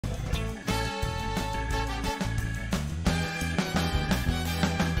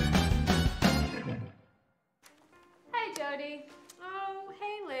Jody. Oh,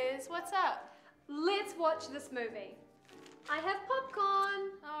 hey Liz, what's up? Let's watch this movie. I have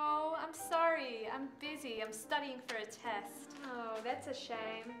popcorn. Oh, I'm sorry. I'm busy. I'm studying for a test. Oh, that's a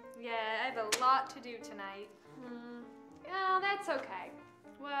shame. Yeah, I have a lot to do tonight. Oh, that's okay.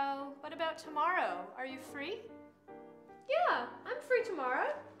 Well, what about tomorrow? Are you free? Yeah, I'm free tomorrow.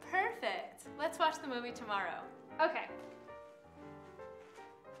 Perfect. Let's watch the movie tomorrow. Okay.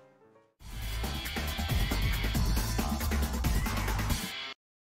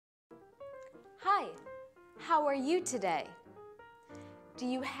 Hi, how are you today? Do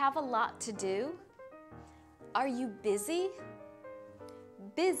you have a lot to do? Are you busy?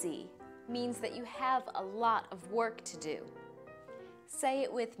 Busy means that you have a lot of work to do. Say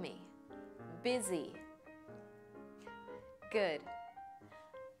it with me. Busy. Good.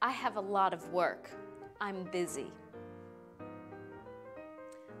 I have a lot of work. I'm busy.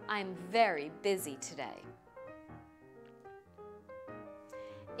 I'm very busy today.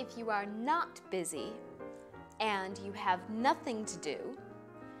 If you are not busy and you have nothing to do,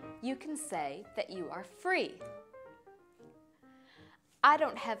 you can say that you are free. I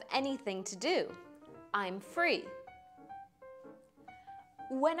don't have anything to do. I'm free.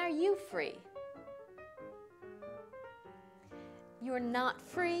 When are you free? You're not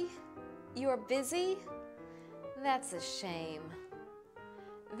free? You're busy? That's a shame.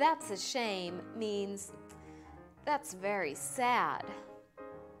 That's a shame means that's very sad.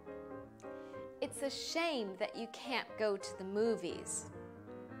 It's a shame that you can't go to the movies.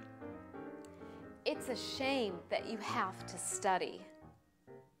 It's a shame that you have to study.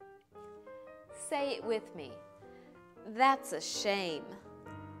 Say it with me. That's a shame.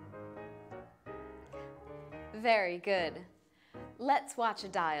 Very good. Let's watch a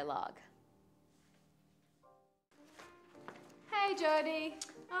dialogue. Hey Jody.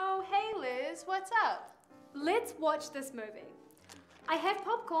 Oh, hey Liz, what's up? Let's watch this movie. I have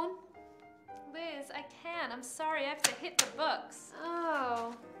popcorn. Liz, I can't. I'm sorry, I have to hit the books.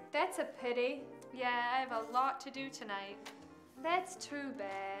 Oh, that's a pity. Yeah, I have a lot to do tonight. That's too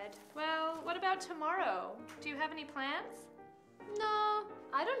bad. Well, what about tomorrow? Do you have any plans? No,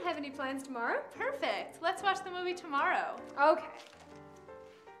 I don't have any plans tomorrow. Perfect. Let's watch the movie tomorrow. Okay.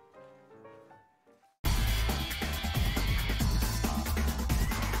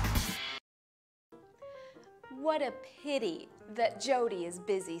 What a pity that Jody is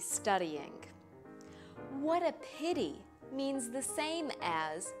busy studying. What a pity means the same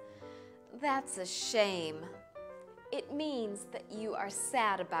as that's a shame. It means that you are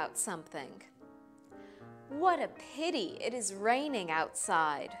sad about something. What a pity it is raining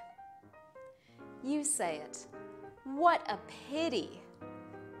outside. You say it. What a pity.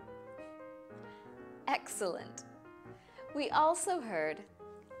 Excellent. We also heard,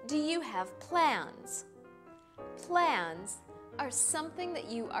 do you have plans? Plans are something that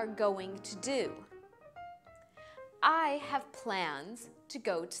you are going to do. I have plans to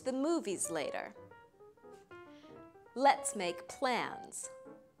go to the movies later. Let's make plans.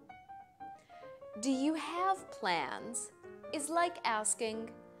 Do you have plans is like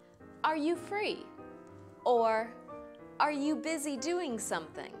asking, are you free? Or, are you busy doing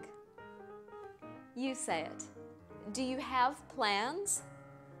something? You say it. Do you have plans?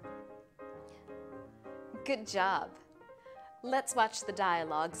 Good job. Let's watch the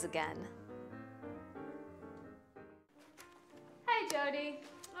dialogues again. Hey Jody.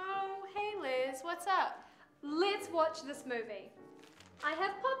 Oh, hey Liz, what's up? Let's watch this movie. I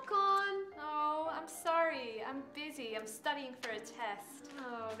have popcorn. Oh, I'm sorry. I'm busy. I'm studying for a test.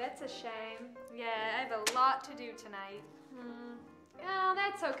 Oh, that's a shame. Yeah, I have a lot to do tonight. Oh,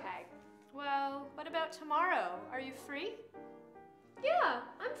 that's okay. Well, what about tomorrow? Are you free? Yeah,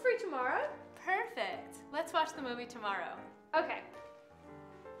 I'm free tomorrow. Perfect. Let's watch the movie tomorrow. Okay.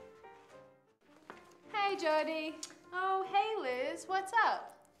 Hey Jody. Oh, hey Liz, what's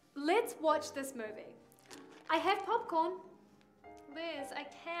up? Let's watch this movie. I have popcorn. Liz, I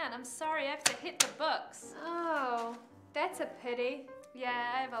can't. I'm sorry, I have to hit the books. Oh, that's a pity.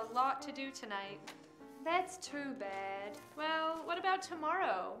 Yeah, I have a lot to do tonight. That's too bad. Well, what about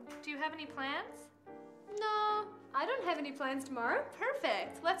tomorrow? Do you have any plans? No, I don't have any plans tomorrow.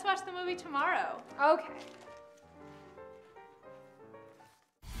 Perfect. Let's watch the movie tomorrow. Okay.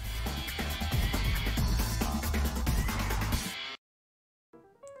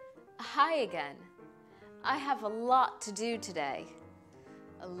 Hi again. I have a lot to do today.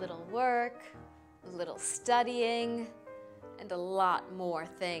 A little work, a little studying, and a lot more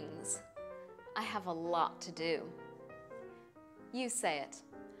things. I have a lot to do. You say it.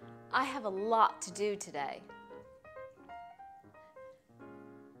 I have a lot to do today.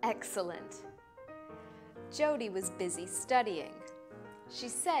 Excellent. Jody was busy studying. She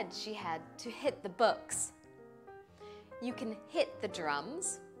said she had to hit the books. You can hit the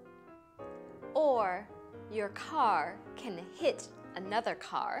drums, or your car can hit another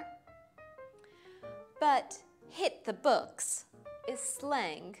car. But hit the books is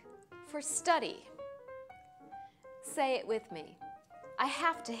slang for study. Say it with me. I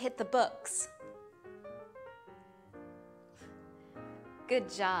have to hit the books.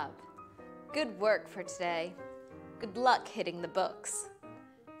 Good job. Good work for today. Good luck hitting the books.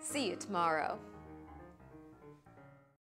 See you tomorrow.